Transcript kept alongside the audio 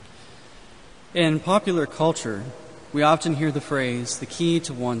In popular culture, we often hear the phrase, the key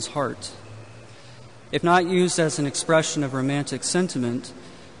to one's heart. If not used as an expression of romantic sentiment,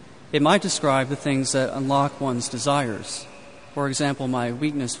 it might describe the things that unlock one's desires. For example, my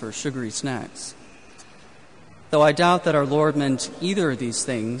weakness for sugary snacks. Though I doubt that our Lord meant either of these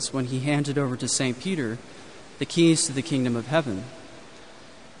things when he handed over to St. Peter the keys to the kingdom of heaven.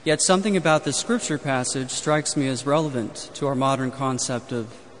 Yet something about this scripture passage strikes me as relevant to our modern concept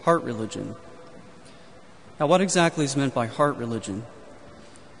of heart religion. Now, what exactly is meant by heart religion?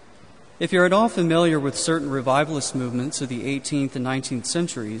 If you're at all familiar with certain revivalist movements of the 18th and 19th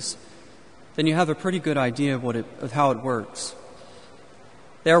centuries, then you have a pretty good idea of how it works.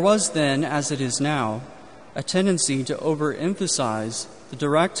 There was then, as it is now, a tendency to overemphasize the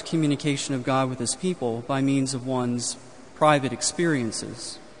direct communication of God with his people by means of one's private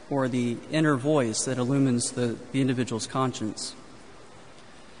experiences, or the inner voice that illumines the individual's conscience.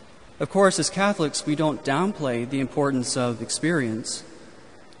 Of course, as Catholics, we don't downplay the importance of experience.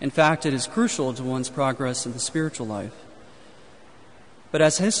 In fact, it is crucial to one's progress in the spiritual life. But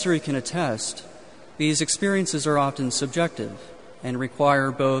as history can attest, these experiences are often subjective and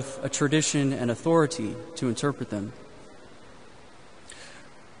require both a tradition and authority to interpret them.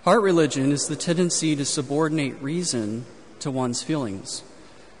 Heart religion is the tendency to subordinate reason to one's feelings,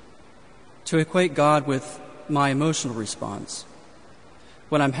 to equate God with my emotional response.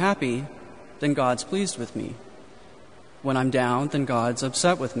 When I'm happy, then God's pleased with me. When I'm down, then God's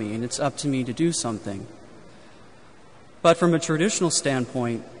upset with me, and it's up to me to do something. But from a traditional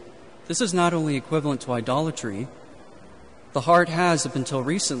standpoint, this is not only equivalent to idolatry. The heart has, up until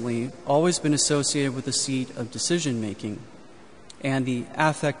recently, always been associated with the seat of decision-making and the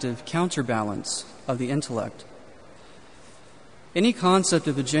affective counterbalance of the intellect. Any concept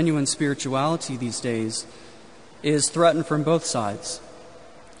of a genuine spirituality these days is threatened from both sides.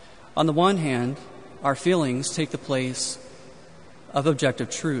 On the one hand, our feelings take the place of objective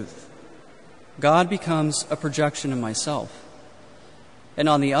truth. God becomes a projection of myself. And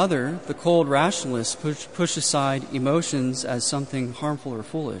on the other, the cold rationalists push aside emotions as something harmful or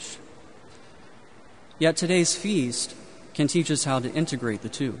foolish. Yet today's feast can teach us how to integrate the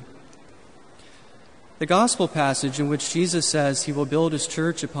two. The gospel passage in which Jesus says he will build his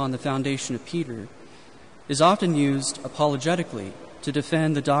church upon the foundation of Peter is often used apologetically to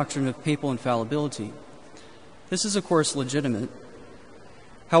defend the doctrine of papal infallibility. This is, of course, legitimate.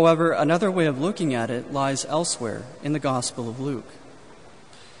 However, another way of looking at it lies elsewhere in the Gospel of Luke.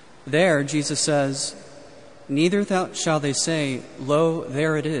 There, Jesus says, "Neither shall they say, 'Lo,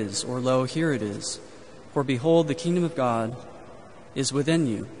 there it is,' or 'Lo, here it is,' for behold, the kingdom of God is within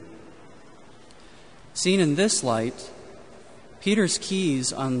you." Seen in this light, Peter's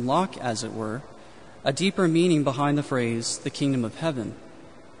keys unlock, as it were, a deeper meaning behind the phrase, "the kingdom of heaven."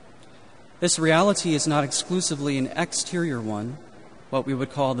 This reality is not exclusively an exterior one, what we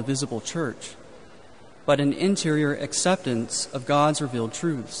would call the visible church, but an interior acceptance of God's revealed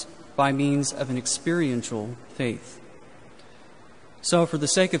truths by means of an experiential faith. So, for the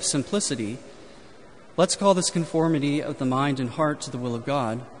sake of simplicity, let's call this conformity of the mind and heart to the will of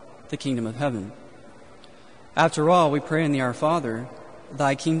God the kingdom of heaven. After all, we pray in the Our Father,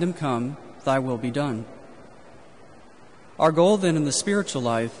 "Thy kingdom come, thy will be done." Our goal then in the spiritual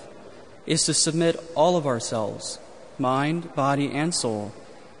life is to submit all of ourselves, mind, body, and soul,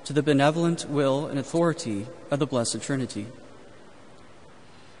 to the benevolent will and authority of the Blessed Trinity.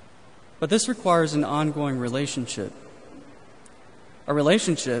 But this requires an ongoing relationship. A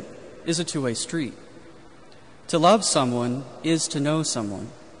relationship is a two-way street. To love someone is to know someone.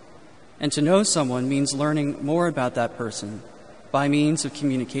 And to know someone means learning more about that person by means of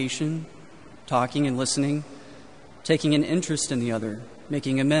communication, talking and listening, taking an interest in the other,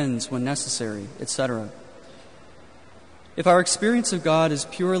 making amends when necessary, etc. If our experience of God is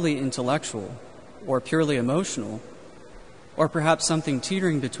purely intellectual or purely emotional, or perhaps something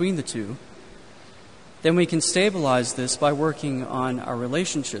teetering between the two, then we can stabilize this by working on our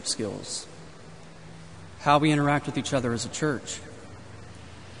relationship skills, how we interact with each other as a church.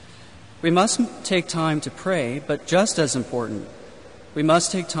 We must take time to pray, but just as important, we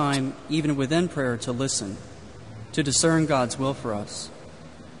must take time even within prayer to listen, to discern God's will for us.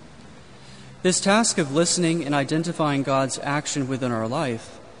 This task of listening and identifying God's action within our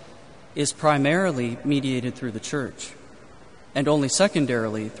life is primarily mediated through the church, and only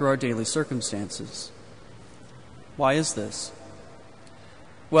secondarily through our daily circumstances. Why is this?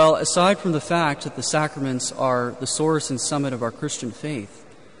 Well, aside from the fact that the sacraments are the source and summit of our Christian faith,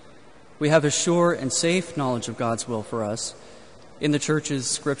 we have a sure and safe knowledge of God's will for us in the Church's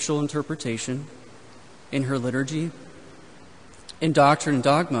scriptural interpretation, in her liturgy, in doctrine and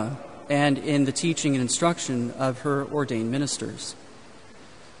dogma, and in the teaching and instruction of her ordained ministers.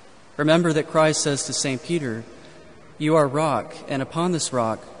 Remember that Christ says to St. Peter, "You are rock, and upon this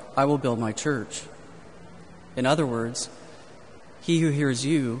rock I will build my church." In other words, he who hears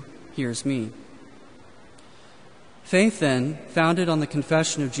you hears me. Faith, then, founded on the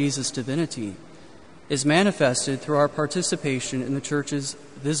confession of Jesus' divinity, is manifested through our participation in the Church's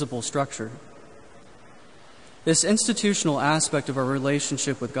visible structure. This institutional aspect of our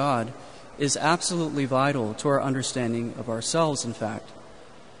relationship with God is absolutely vital to our understanding of ourselves, in fact.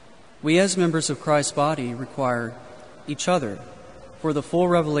 We as members of Christ's body require each other for the full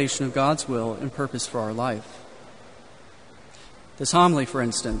revelation of God's will and purpose for our life. This homily, for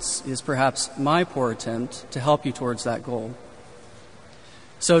instance, is perhaps my poor attempt to help you towards that goal.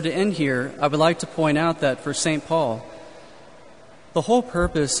 So to end here, I would like to point out that for St. Paul, the whole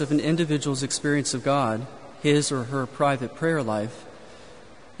purpose of an individual's experience of God, his or her private prayer life,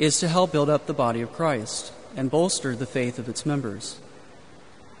 is to help build up the body of Christ and bolster the faith of its members.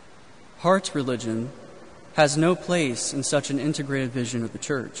 Heart religion has no place in such an integrated vision of the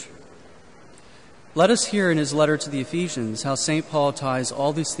Church. Let us hear in his letter to the Ephesians how St. Paul ties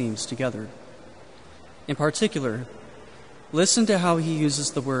all these themes together. In particular, listen to how he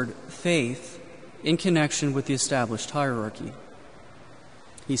uses the word faith in connection with the established hierarchy.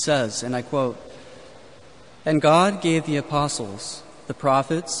 He says, and I quote, "And God gave the apostles, the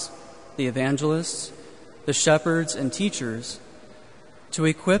prophets, the evangelists, the shepherds and teachers to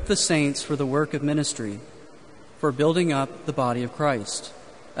equip the saints for the work of ministry, for building up the body of Christ,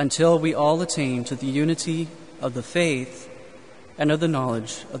 until we all attain to the unity of the faith and of the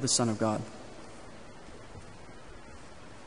knowledge of the Son of God."